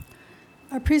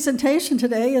Our presentation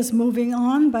today is Moving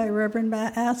On by Reverend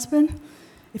Matt Aspin.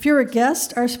 If you're a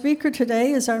guest, our speaker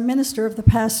today is our minister of the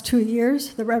past 2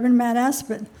 years, the Reverend Matt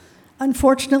Aspin.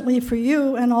 Unfortunately for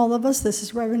you and all of us, this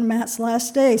is Reverend Matt's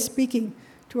last day speaking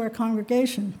to our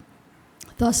congregation.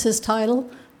 Thus his title,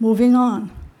 Moving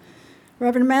On.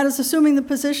 Reverend Matt is assuming the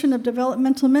position of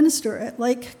developmental minister at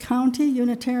Lake County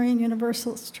Unitarian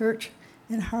Universalist Church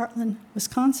in Heartland,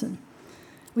 Wisconsin.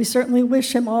 We certainly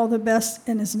wish him all the best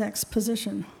in his next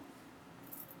position.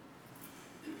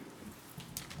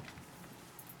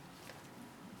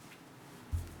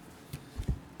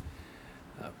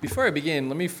 Before I begin,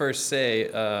 let me first say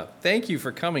thank you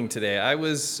for coming today. I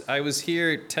was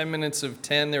here at 10 minutes of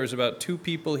 10. There was about 2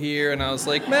 people here, and I was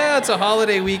like, man, it's a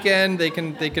holiday weekend. They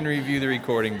can review the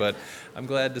recording, but I'm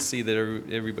glad to see that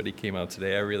everybody came out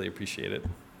today. I really appreciate it.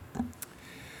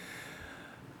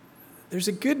 There's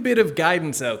a good bit of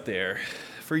guidance out there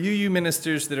for you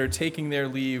ministers that are taking their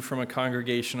leave from a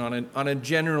congregation on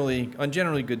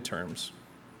generally good terms.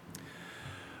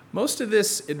 Most of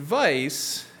this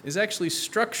advice is actually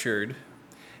structured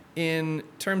in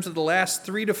terms of the last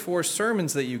 3 to 4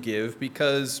 sermons that you give,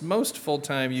 because most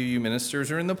full-time UU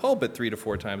ministers are in the pulpit 3 to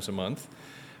 4 times a month,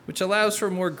 which allows for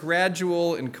a more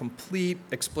gradual and complete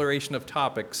exploration of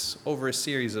topics over a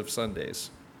series of Sundays.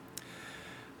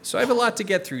 So I have a lot to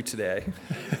get through today,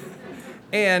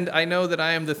 and I know that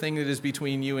I am the thing that is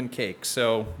between you and cake,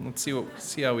 so let's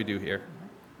see how we do here.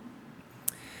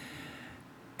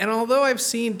 And although I've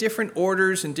seen different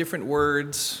orders and different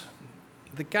words,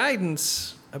 the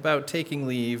guidance about taking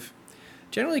leave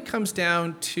generally comes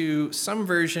down to some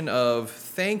version of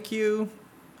thank you,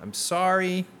 I'm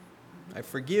sorry, I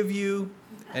forgive you,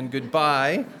 and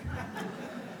goodbye.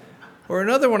 Or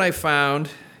another one I found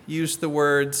used the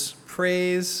words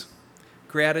praise,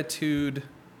 gratitude,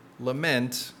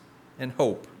 lament, and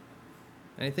hope.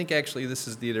 And I think actually this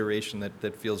is the iteration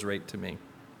that feels right to me.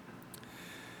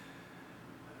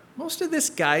 Most of this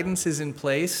guidance is in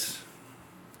place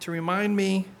to remind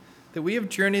me that we have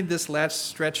journeyed this last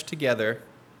stretch together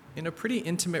in a pretty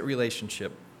intimate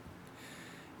relationship.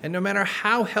 And no matter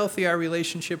how healthy our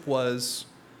relationship was,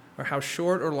 or how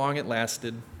short or long it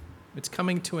lasted, it's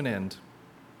coming to an end.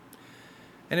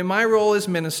 And in my role as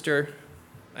minister,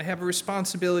 I have a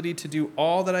responsibility to do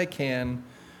all that I can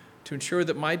to ensure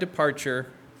that my departure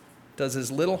does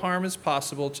as little harm as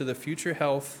possible to the future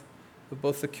health of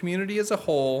both the community as a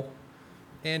whole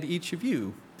and each of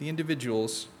you, the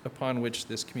individuals upon which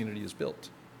this community is built.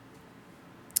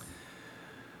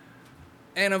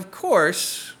 And of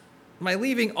course, my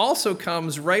leaving also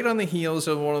comes right on the heels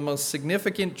of one of the most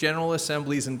significant General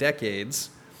Assemblies in decades,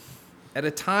 at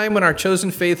a time when our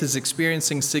chosen faith is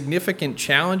experiencing significant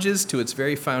challenges to its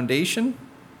very foundation,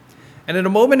 and at a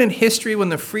moment in history when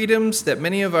the freedoms that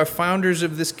many of our founders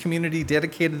of this community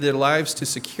dedicated their lives to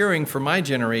securing for my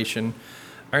generation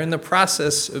are in the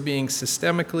process of being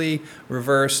systemically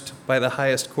reversed by the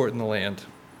highest court in the land.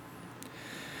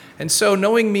 And so,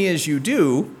 knowing me as you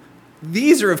do,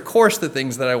 these are of course the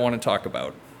things that I want to talk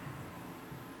about.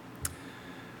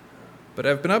 But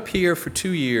I've been up here for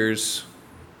 2 years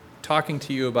talking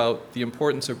to you about the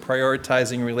importance of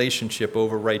prioritizing relationship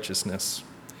over righteousness.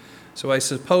 So I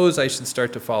suppose I should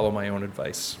start to follow my own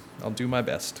advice. I'll do my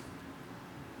best.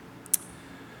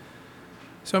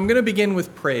 So I'm going to begin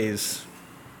with praise.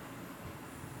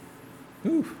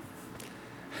 Ooh.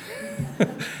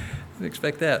 Didn't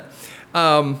expect that.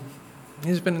 It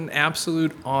has been an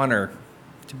absolute honor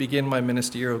to begin my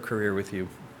ministerial career with you.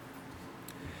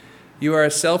 You are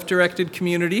a self-directed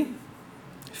community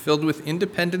filled with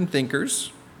independent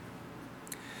thinkers.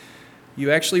 You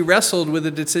actually wrestled with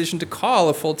the decision to call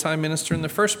a full-time minister in the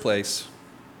first place,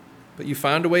 but you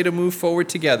found a way to move forward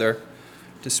together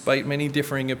despite many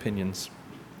differing opinions.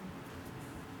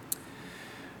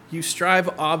 You strive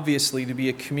obviously to be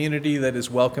a community that is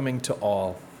welcoming to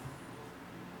all.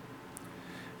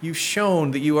 You've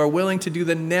shown that you are willing to do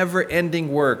the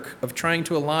never-ending work of trying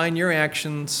to align your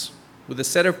actions with a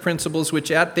set of principles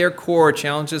which at their core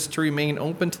challenge us to remain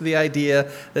open to the idea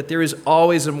that there is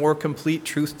always a more complete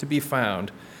truth to be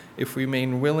found if we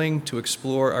remain willing to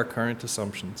explore our current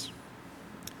assumptions.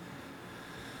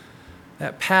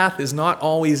 That path is not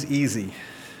always easy,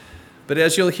 but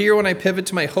as you'll hear when I pivot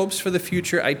to my hopes for the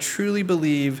future, I truly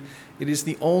believe it is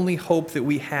the only hope that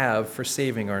we have for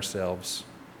saving ourselves.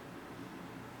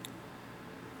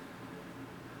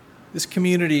 This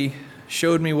community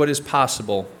showed me what is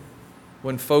possible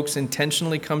when folks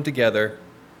intentionally come together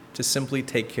to simply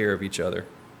take care of each other.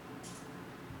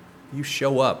 You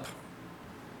show up.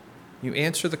 You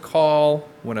answer the call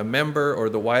when a member or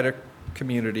the wider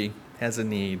community has a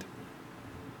need.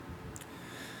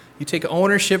 You take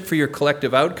ownership for your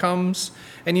collective outcomes,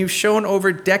 and you've shown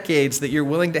over decades that you're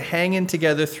willing to hang in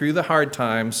together through the hard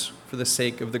times for the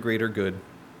sake of the greater good.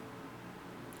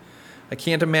 I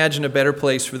can't imagine a better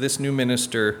place for this new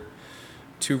minister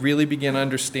to really begin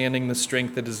understanding the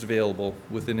strength that is available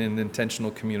within an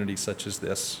intentional community such as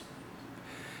this,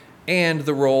 and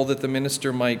the role that the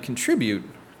minister might contribute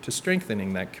to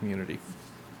strengthening that community.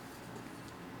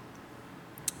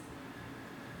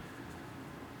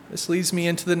 This leads me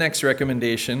into the next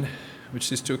recommendation, which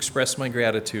is to express my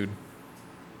gratitude.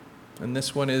 And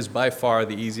this one is by far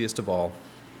the easiest of all.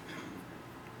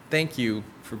 Thank you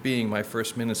for being my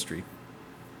first ministry.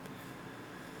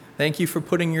 Thank you for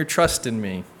putting your trust in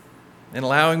me and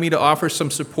allowing me to offer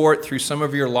some support through some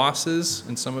of your losses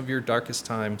and some of your darkest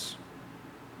times.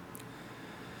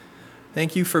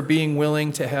 Thank you for being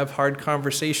willing to have hard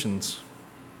conversations.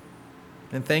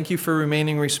 And thank you for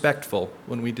remaining respectful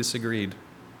when we disagreed.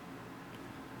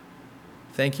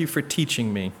 Thank you for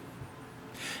teaching me.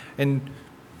 And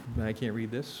I can't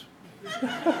read this.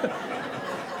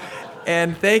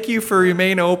 And thank you for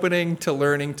remain opening to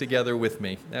learning together with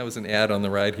me. That was an ad on the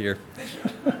ride here.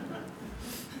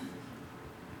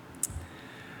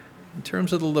 In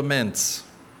terms of the laments,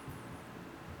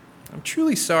 I'm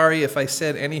truly sorry if I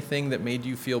said anything that made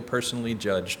you feel personally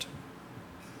judged.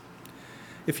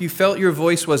 If you felt your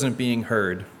voice wasn't being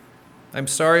heard, I'm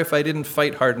sorry if I didn't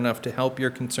fight hard enough to help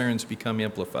your concerns become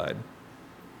amplified.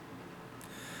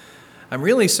 I'm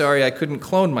really sorry I couldn't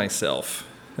clone myself.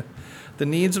 The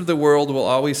needs of the world will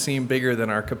always seem bigger than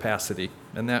our capacity,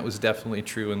 and that was definitely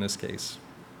true in this case.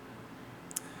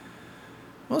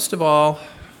 Most of all,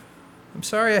 I'm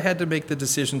sorry I had to make the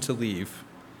decision to leave,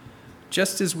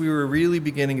 just as we were really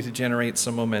beginning to generate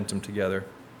some momentum together.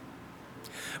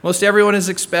 Most everyone has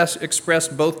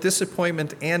expressed both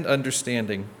disappointment and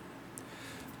understanding.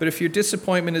 But if your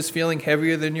disappointment is feeling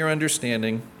heavier than your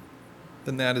understanding,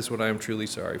 then that is what I am truly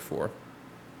sorry for.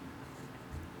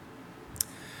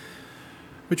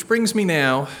 Which brings me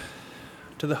now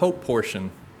to the hope portion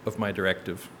of my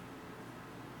directive.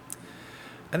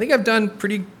 I think I've done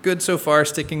pretty good so far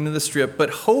sticking to the strip, but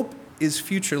hope is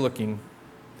future-looking.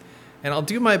 And I'll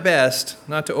do my best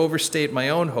not to overstate my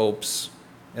own hopes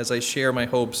as I share my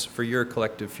hopes for your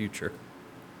collective future.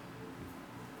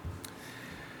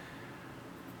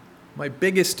 My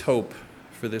biggest hope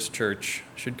for this church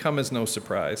should come as no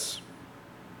surprise.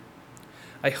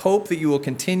 I hope that you will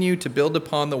continue to build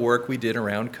upon the work we did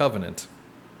around covenant.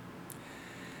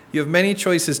 You have many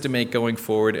choices to make going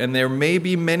forward, and there may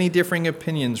be many differing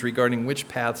opinions regarding which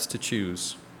paths to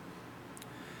choose.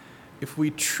 If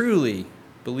we truly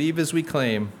believe as we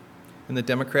claim in the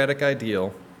democratic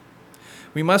ideal,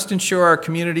 we must ensure our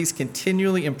communities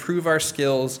continually improve our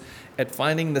skills at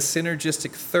finding the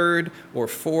synergistic third or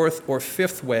fourth or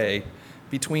fifth way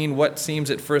between what seems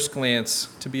at first glance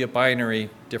to be a binary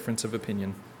difference of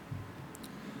opinion.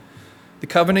 The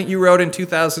covenant you wrote in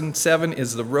 2007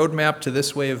 is the roadmap to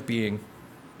this way of being,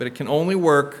 but it can only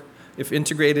work if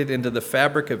integrated into the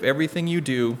fabric of everything you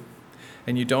do,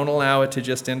 and you don't allow it to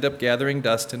just end up gathering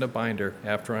dust in a binder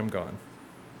after I'm gone.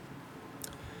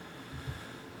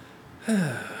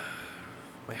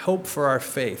 My hope for our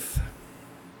faith.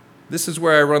 This is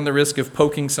where I run the risk of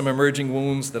poking some emerging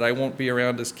wounds that I won't be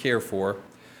around to care for.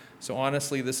 So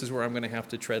honestly, this is where I'm going to have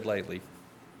to tread lightly.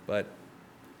 But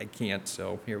I can't,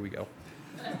 so here we go.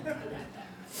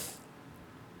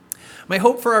 My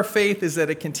hope for our faith is that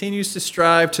it continues to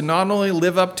strive to not only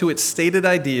live up to its stated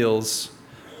ideals,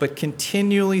 but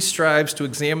continually strives to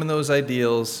examine those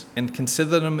ideals and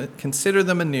consider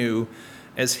them anew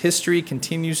as history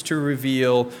continues to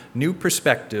reveal new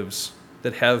perspectives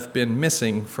that have been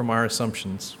missing from our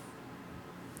assumptions.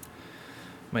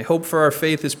 My hope for our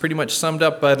faith is pretty much summed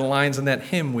up by the lines in that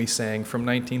hymn we sang from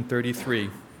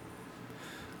 1933.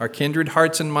 Our kindred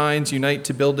hearts and minds unite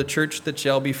to build a church that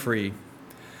shall be free,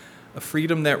 a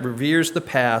freedom that reveres the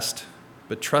past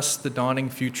but trusts the dawning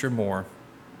future more,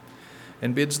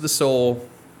 and bids the soul,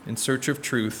 in search of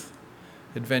truth,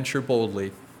 adventure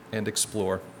boldly and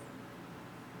explore.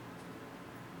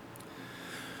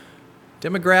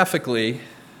 Demographically,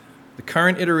 the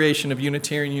current iteration of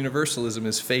Unitarian Universalism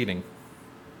is fading.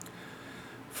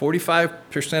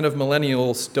 45% of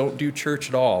millennials don't do church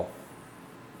at all.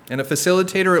 And a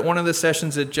facilitator at one of the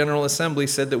sessions at General Assembly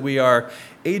said that we are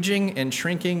aging and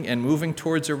shrinking and moving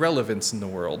towards irrelevance in the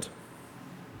world.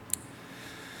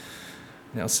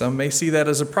 Now, some may see that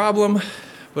as a problem,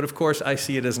 but of course I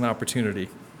see it as an opportunity.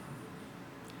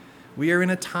 We are in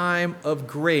a time of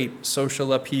great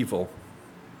social upheaval.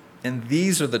 And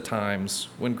these are the times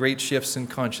when great shifts in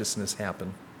consciousness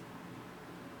happen.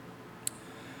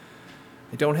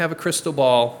 I don't have a crystal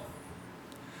ball,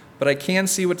 but I can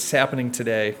see what's happening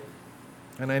today,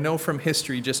 and I know from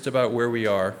history just about where we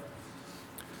are.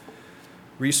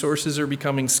 Resources are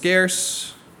becoming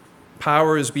scarce,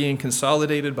 power is being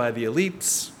consolidated by the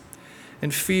elites,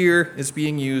 and fear is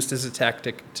being used as a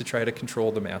tactic to try to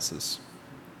control the masses.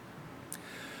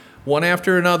 One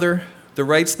after another, the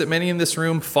rights that many in this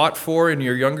room fought for in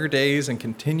your younger days and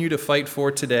continue to fight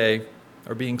for today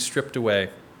are being stripped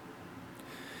away.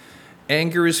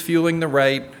 Anger is fueling the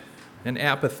right, and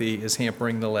apathy is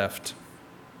hampering the left.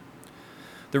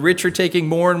 The rich are taking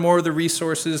more and more of the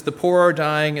resources, the poor are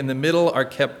dying, and the middle are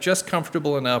kept just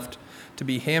comfortable enough to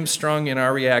be hamstrung in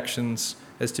our reactions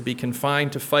as to be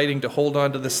confined to fighting to hold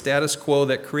on to the status quo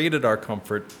that created our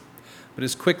comfort, but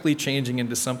is quickly changing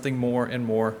into something more and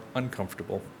more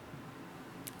uncomfortable.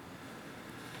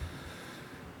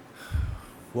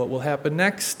 What will happen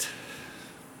next?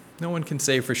 No one can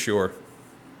say for sure.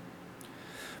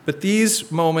 But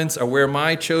these moments are where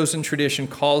my chosen tradition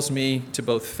calls me to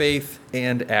both faith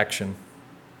and action.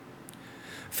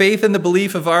 Faith in the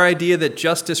belief of our idea that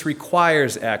justice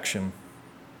requires action.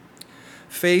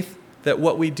 Faith that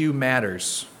what we do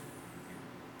matters.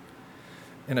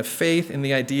 And a faith in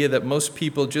the idea that most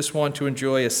people just want to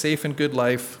enjoy a safe and good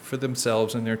life for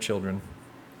themselves and their children.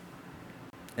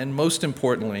 And most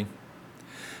importantly,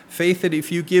 faith that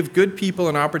if you give good people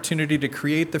an opportunity to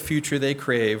create the future they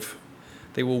crave,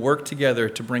 they will work together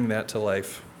to bring that to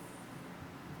life.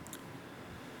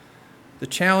 The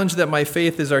challenge that my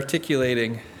faith is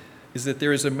articulating is that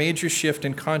there is a major shift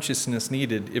in consciousness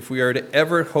needed if we are to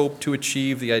ever hope to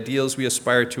achieve the ideals we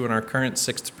aspire to in our current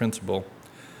sixth principle,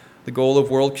 the goal of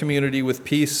world community with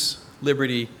peace,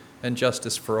 liberty, and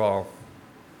justice for all.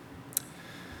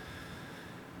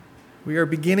 We are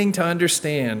beginning to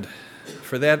understand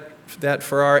that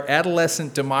for our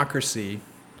adolescent democracy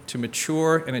to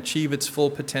mature and achieve its full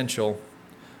potential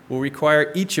will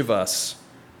require each of us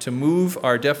to move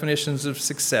our definitions of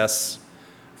success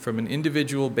from an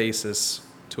individual basis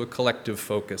to a collective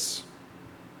focus.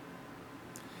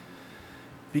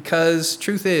 Because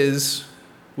truth is,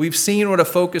 we've seen what a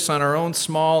focus on our own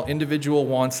small individual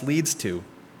wants leads to.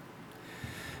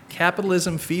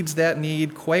 Capitalism feeds that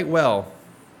need quite well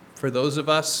for those of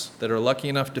us that are lucky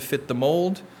enough to fit the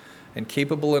mold and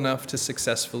capable enough to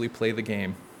successfully play the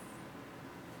game.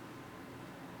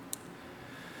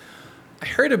 I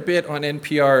heard a bit on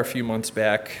NPR a few months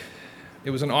back.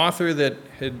 It was an author that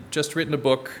had just written a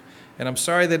book, and I'm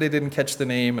sorry that I didn't catch the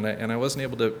name, and I wasn't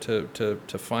able to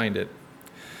find it.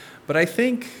 But I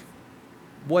think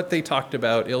what they talked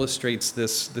about illustrates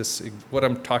this what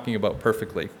I'm talking about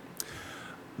perfectly.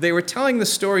 They were telling the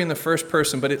story in the first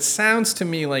person, but it sounds to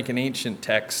me like an ancient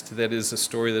text that is a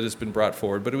story that has been brought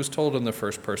forward, but it was told in the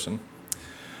first person.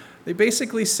 They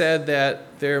basically said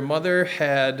that their mother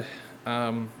had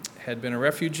been a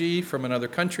refugee from another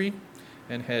country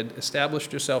and had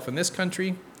established herself in this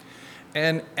country.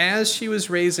 And as she was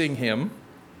raising him,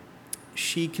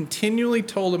 she continually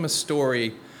told him a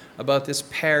story about this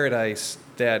paradise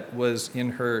that was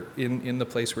in the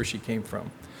place where she came from.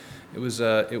 It was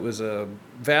a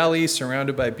valley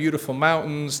surrounded by beautiful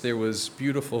mountains. There was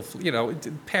beautiful,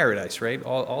 paradise, right?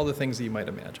 All the things that you might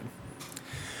imagine.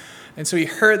 And so he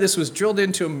heard this was drilled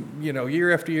into him,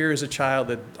 year after year as a child,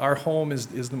 that our home is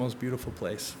the most beautiful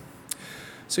place.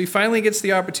 So he finally gets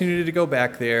the opportunity to go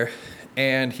back there,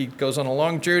 and he goes on a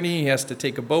long journey. He has to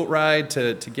take a boat ride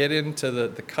to get into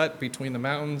the cut between the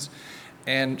mountains.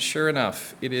 And sure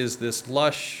enough, it is this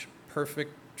lush,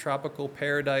 perfect tropical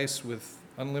paradise with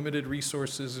unlimited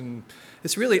resources. And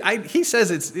it's really, he says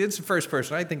it's first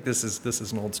person. I think this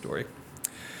is an old story.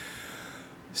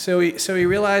 So he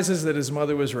realizes that his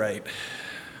mother was right.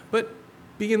 But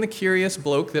being the curious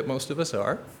bloke that most of us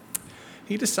are,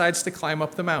 he decides to climb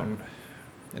up the mountain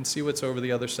and see what's over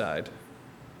the other side.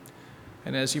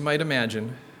 And as you might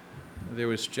imagine, there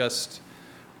was just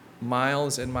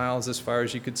miles and miles as far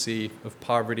as you could see of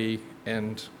poverty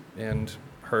and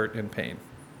hurt and pain.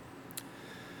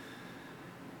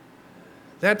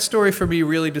 That story for me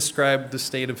really described the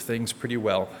state of things pretty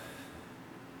well.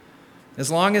 As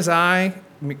long as I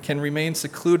can remain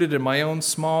secluded in my own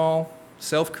small,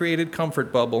 self-created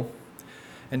comfort bubble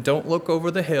and don't look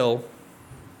over the hill,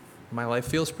 my life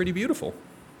feels pretty beautiful.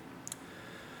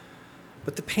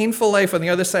 But the painful life on the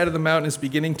other side of the mountain is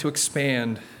beginning to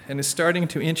expand and is starting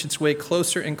to inch its way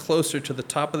closer and closer to the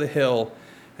top of the hill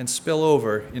and spill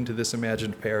over into this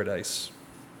imagined paradise.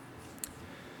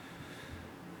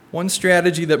 One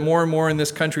strategy that more and more in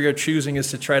this country are choosing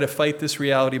is to try to fight this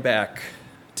reality back,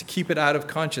 to keep it out of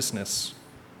consciousness.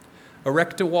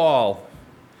 Erect a wall,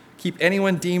 keep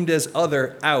anyone deemed as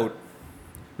other out,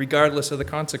 regardless of the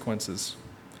consequences.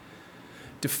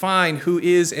 define who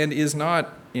is and is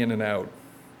not in and out,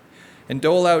 and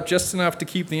dole out just enough to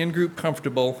keep the in-group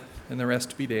comfortable and the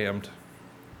rest be damned.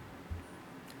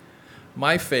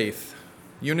 My faith,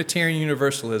 Unitarian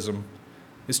Universalism,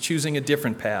 is choosing a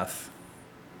different path,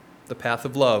 the path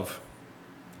of love.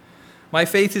 My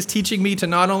faith is teaching me to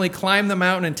not only climb the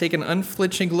mountain and take an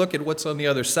unflinching look at what's on the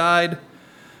other side,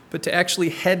 but to actually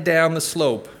head down the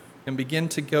slope and begin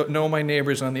to know my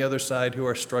neighbors on the other side who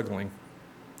are struggling.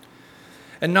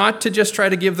 And not to just try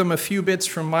to give them a few bits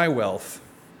from my wealth,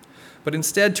 but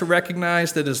instead to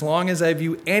recognize that as long as I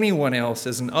view anyone else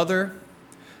as an other,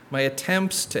 my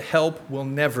attempts to help will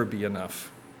never be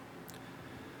enough.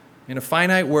 In a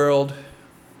finite world,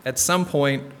 at some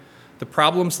point, the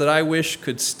problems that I wish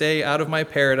could stay out of my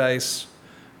paradise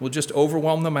will just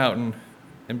overwhelm the mountain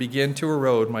and begin to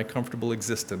erode my comfortable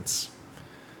existence.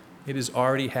 It is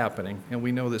already happening, and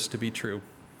we know this to be true.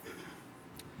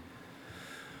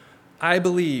 I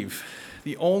believe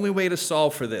the only way to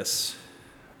solve for this,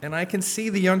 and I can see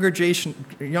the younger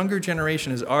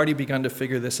generation has already begun to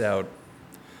figure this out,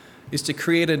 is to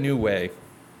create a new way.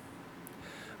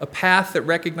 A path that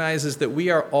recognizes that we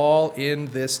are all in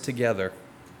this together.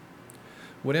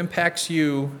 What impacts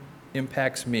you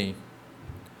impacts me.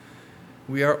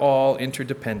 We are all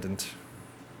interdependent.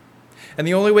 And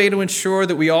the only way to ensure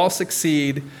that we all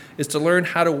succeed is to learn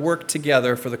how to work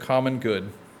together for the common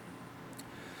good.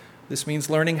 This means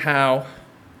learning how,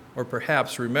 or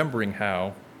perhaps remembering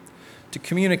how, to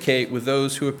communicate with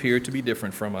those who appear to be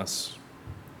different from us.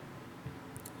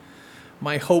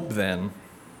 My hope, then,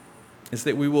 is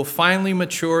that we will finally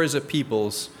mature as a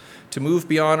peoples to move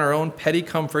beyond our own petty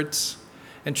comforts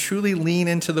and truly lean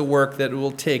into the work that it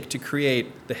will take to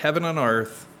create the heaven on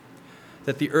earth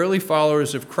that the early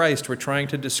followers of Christ were trying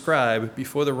to describe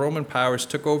before the Roman powers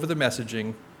took over the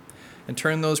messaging and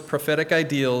turned those prophetic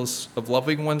ideals of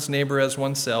loving one's neighbor as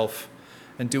oneself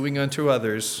and doing unto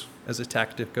others as a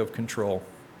tactic of control.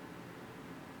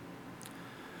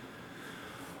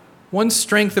 One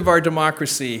strength of our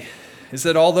democracy is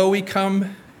that although we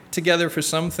come together for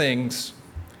some things,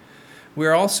 we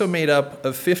are also made up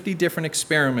of 50 different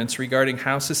experiments regarding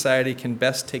how society can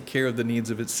best take care of the needs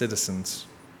of its citizens.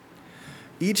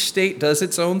 Each state does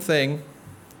its own thing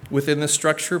within the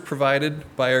structure provided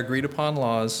by our agreed-upon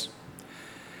laws,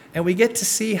 and we get to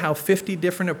see how 50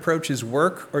 different approaches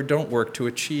work or don't work to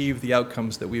achieve the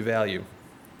outcomes that we value.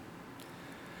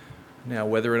 Now,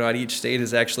 whether or not each state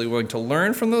is actually willing to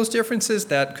learn from those differences,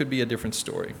 that could be a different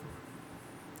story.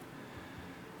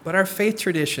 But our faith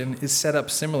tradition is set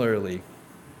up similarly.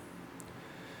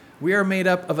 We are made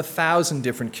up of 1,000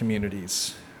 different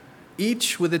communities,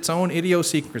 each with its own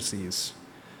idiosyncrasies,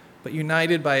 but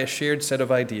united by a shared set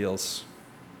of ideals.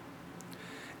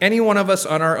 Any one of us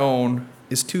on our own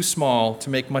is too small to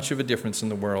make much of a difference in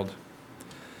the world.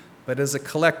 But as a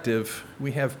collective,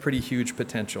 we have pretty huge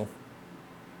potential.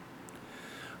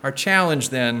 Our challenge,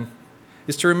 then,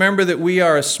 is to remember that we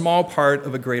are a small part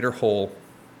of a greater whole.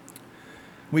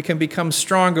 We can become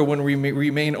stronger when we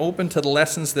remain open to the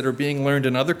lessons that are being learned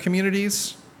in other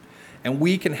communities, and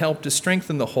we can help to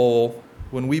strengthen the whole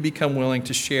when we become willing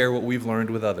to share what we've learned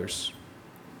with others.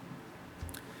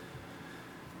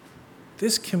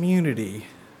 This community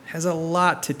has a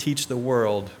lot to teach the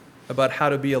world about how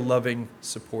to be a loving,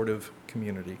 supportive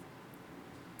community.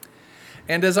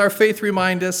 And as our faith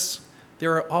reminds us,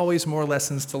 there are always more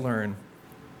lessons to learn.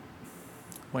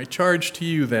 My charge to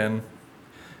you, then,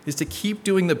 is to keep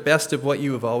doing the best of what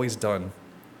you have always done.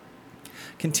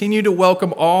 Continue to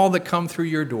welcome all that come through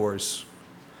your doors.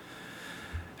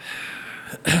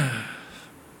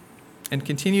 And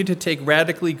continue to take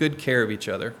radically good care of each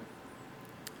other.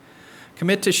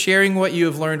 Commit to sharing what you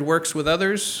have learned works with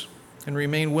others, and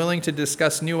remain willing to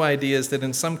discuss new ideas that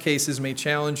in some cases may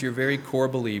challenge your very core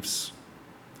beliefs.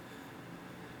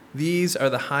 These are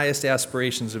the highest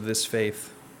aspirations of this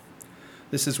faith.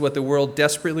 This is what the world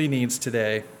desperately needs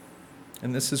today,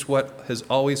 and this is what has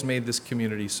always made this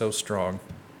community so strong.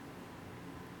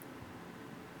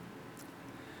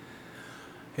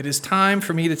 It is time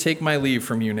for me to take my leave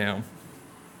from you now.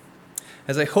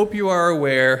 As I hope you are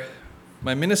aware,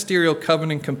 my ministerial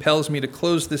covenant compels me to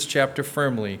close this chapter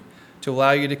firmly to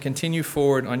allow you to continue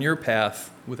forward on your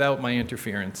path without my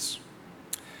interference.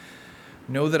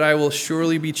 Know that I will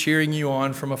surely be cheering you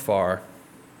on from afar.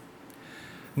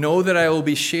 Know that I will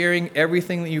be sharing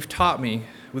everything that you've taught me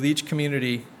with each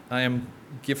community I am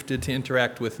gifted to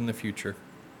interact with in the future.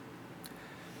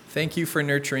 Thank you for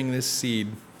nurturing this seed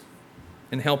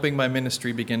and helping my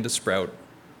ministry begin to sprout.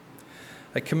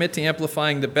 I commit to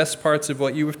amplifying the best parts of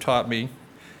what you have taught me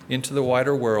into the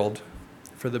wider world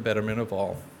for the betterment of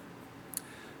all.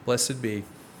 Blessed be.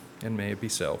 and may it be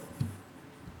so.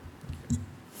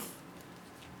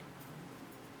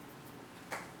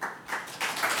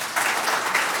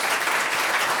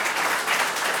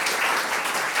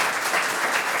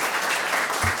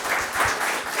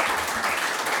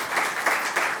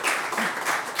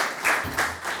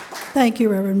 Thank you,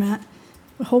 Reverend Matt.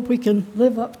 I hope we can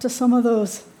live up to some of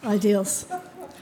those ideals.